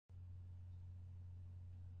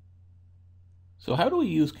So how do we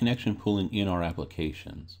use connection pooling in our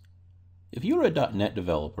applications? If you're a .NET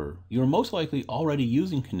developer, you are most likely already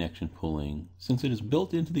using connection pooling since it is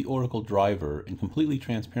built into the Oracle driver and completely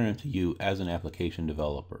transparent to you as an application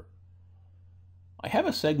developer. I have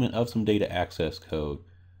a segment of some data access code,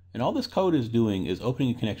 and all this code is doing is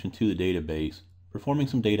opening a connection to the database, performing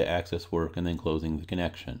some data access work, and then closing the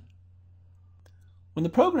connection. When the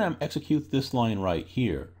program executes this line right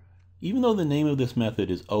here, even though the name of this method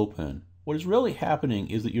is open, what is really happening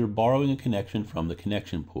is that you're borrowing a connection from the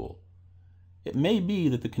connection pool. It may be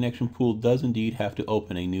that the connection pool does indeed have to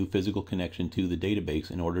open a new physical connection to the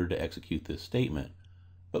database in order to execute this statement,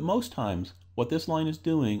 but most times what this line is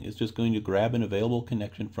doing is just going to grab an available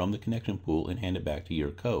connection from the connection pool and hand it back to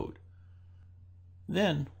your code.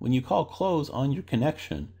 Then, when you call close on your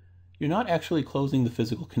connection, you're not actually closing the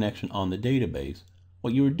physical connection on the database.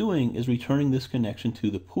 What you are doing is returning this connection to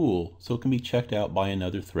the pool so it can be checked out by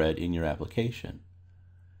another thread in your application.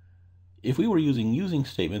 If we were using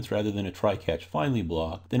statements rather than a try-catch finally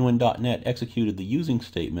block, then when .NET executed the using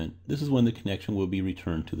statement, this is when the connection will be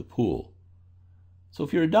returned to the pool. So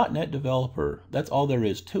if you're a .NET developer, that's all there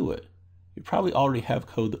is to it. You probably already have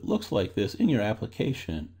code that looks like this in your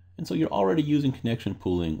application, and so you're already using connection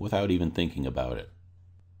pooling without even thinking about it.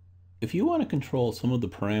 If you want to control some of the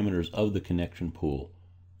parameters of the connection pool,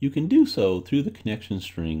 you can do so through the connection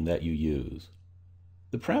string that you use.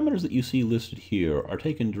 The parameters that you see listed here are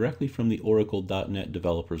taken directly from the Oracle .NET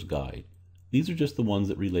Developer's Guide. These are just the ones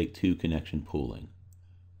that relate to connection pooling.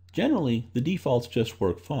 Generally, the defaults just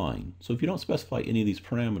work fine, so if you don't specify any of these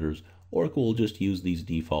parameters, Oracle will just use these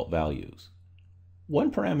default values. One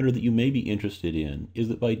parameter that you may be interested in is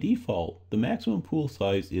that by default, the maximum pool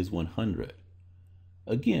size is 100.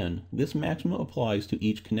 Again, this maximum applies to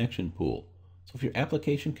each connection pool, so if your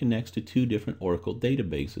application connects to two different Oracle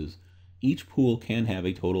databases, each pool can have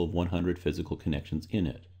a total of 100 physical connections in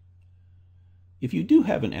it. If you do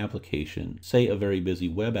have an application, say a very busy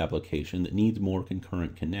web application that needs more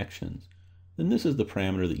concurrent connections, then this is the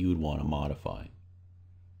parameter that you would want to modify.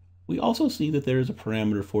 We also see that there is a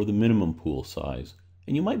parameter for the minimum pool size,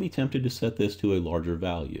 and you might be tempted to set this to a larger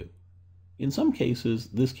value. In some cases,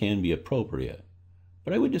 this can be appropriate,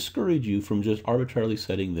 but I would discourage you from just arbitrarily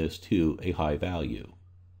setting this to a high value.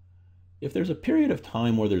 If there's a period of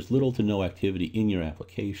time where there's little to no activity in your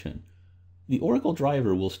application, the Oracle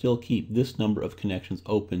driver will still keep this number of connections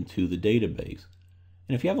open to the database.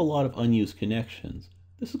 And if you have a lot of unused connections,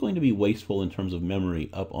 this is going to be wasteful in terms of memory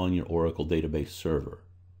up on your Oracle database server.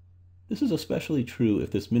 This is especially true if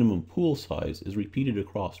this minimum pool size is repeated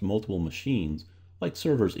across multiple machines, like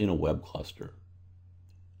servers in a web cluster.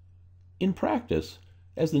 In practice,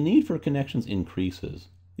 as the need for connections increases,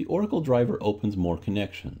 the Oracle driver opens more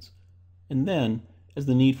connections. And then, as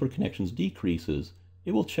the need for connections decreases,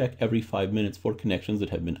 it will check every 5 minutes for connections that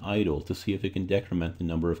have been idle to see if it can decrement the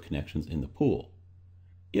number of connections in the pool.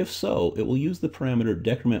 If so, it will use the parameter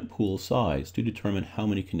decrement pool size to determine how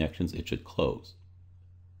many connections it should close.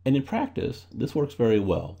 And in practice, this works very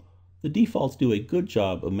well. The defaults do a good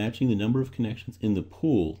job of matching the number of connections in the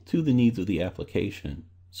pool to the needs of the application,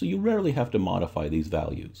 so you rarely have to modify these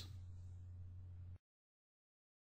values.